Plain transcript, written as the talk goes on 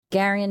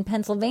Gary in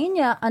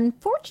Pennsylvania,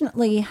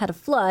 unfortunately, had a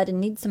flood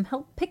and needs some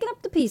help picking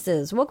up the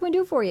pieces. What can we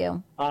do for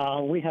you?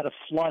 We had a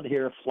flood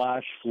here,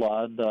 flash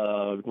flood.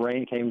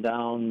 Rain came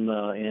down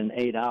in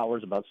 8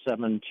 hours, about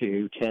 7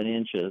 to 10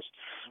 inches.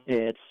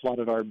 It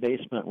flooded our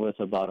basement with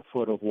about a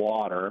foot of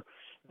water.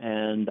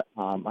 And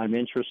I'm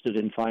interested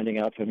in finding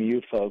out from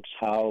you folks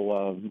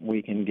how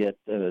we can get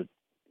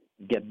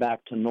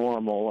back to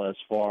normal as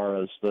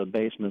far as the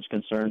basement's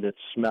concerned. It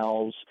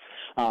smells.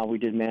 We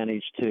did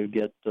manage to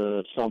get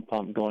the sump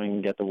pump going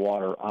and get the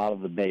water out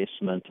of the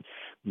basement,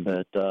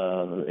 but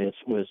it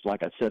was,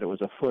 like I said, it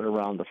was a foot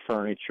around the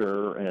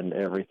furniture and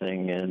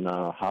everything, and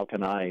how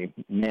can I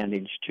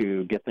manage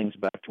to get things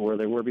back to where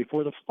they were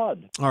before the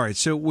flood? All right,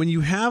 so when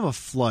you have a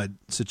flood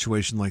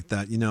situation like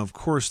that, of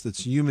course,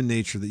 that's human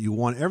nature that you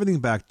want everything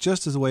back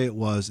just as the way it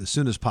was as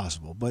soon as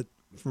possible, but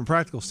from a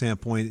practical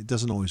standpoint, it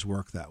doesn't always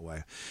work that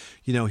way.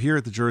 Here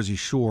at the Jersey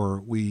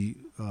Shore,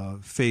 we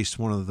faced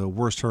one of the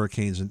worst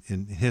hurricanes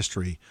in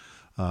history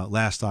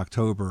last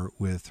October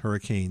with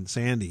Hurricane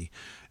Sandy.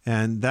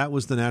 And that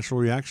was the natural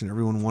reaction.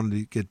 Everyone wanted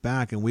to get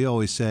back. And we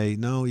always say,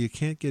 no, you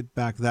can't get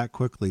back that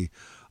quickly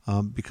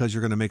because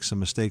you're going to make some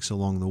mistakes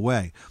along the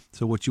way.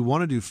 So what you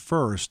want to do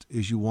first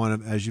is you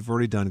want to, as you've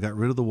already done, got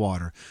rid of the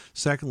water.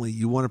 Secondly,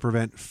 you want to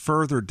prevent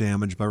further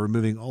damage by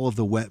removing all of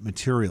the wet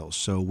materials.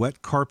 So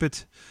wet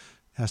carpet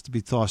has to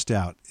be tossed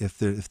out. If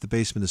the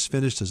basement is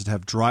finished, does it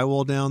have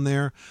drywall down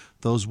there?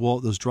 Those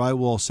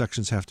drywall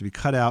sections have to be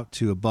cut out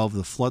to above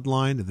the flood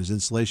line. If there's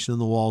insulation in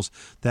the walls,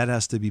 that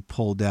has to be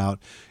pulled out.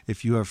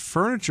 If you have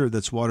furniture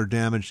that's water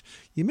damaged,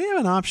 you may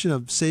have an option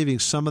of saving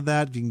some of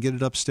that. You can get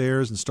it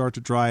upstairs and start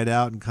to dry it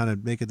out and kind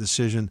of make a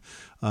decision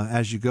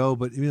as you go.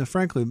 But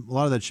frankly, a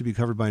lot of that should be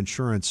covered by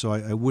insurance, so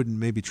I wouldn't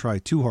maybe try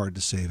too hard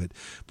to save it.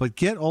 But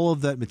get all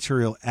of that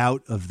material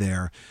out of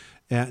there.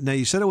 Now,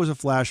 you said it was a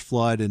flash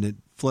flood and it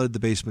flooded the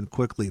basement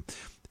quickly.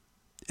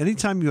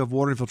 Anytime you have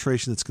water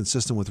infiltration that's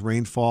consistent with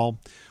rainfall,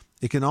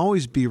 it can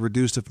always be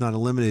reduced, if not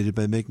eliminated,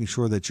 by making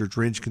sure that your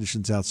drainage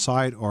conditions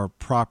outside are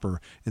proper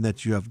and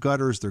that you have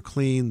gutters, they're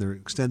clean, they're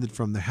extended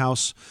from the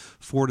house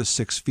 4 to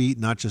 6 feet,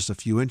 not just a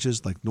few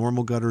inches like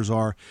normal gutters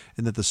are,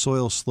 and that the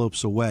soil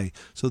slopes away.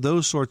 So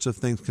those sorts of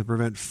things can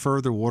prevent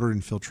further water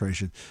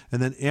infiltration. And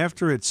then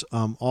after it's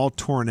all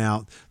torn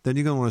out, then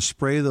you're going to want to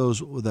spray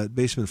that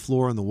basement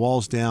floor and the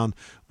walls down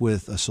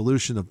with a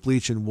solution of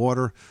bleach and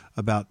water,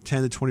 about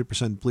 10 to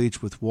 20%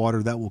 bleach with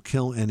water. That will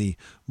kill any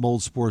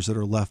mold spores that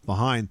are left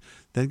behind.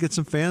 Then get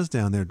some fans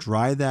down there,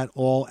 dry that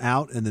all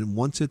out, and then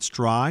once it's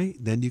dry,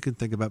 then you can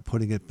think about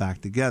putting it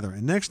back together.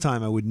 And next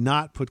time, I would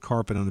not put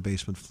carpet on the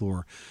basement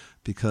floor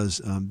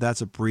because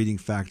that's a breeding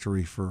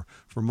factory for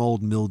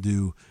mold,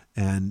 mildew,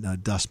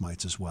 and dust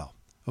mites as well.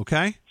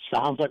 Okay?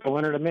 Sounds like a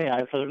winner to me.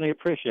 I certainly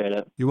appreciate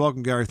it. You're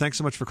welcome, Gary. Thanks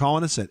so much for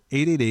calling us at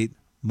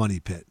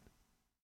 888-MONEY-PIT.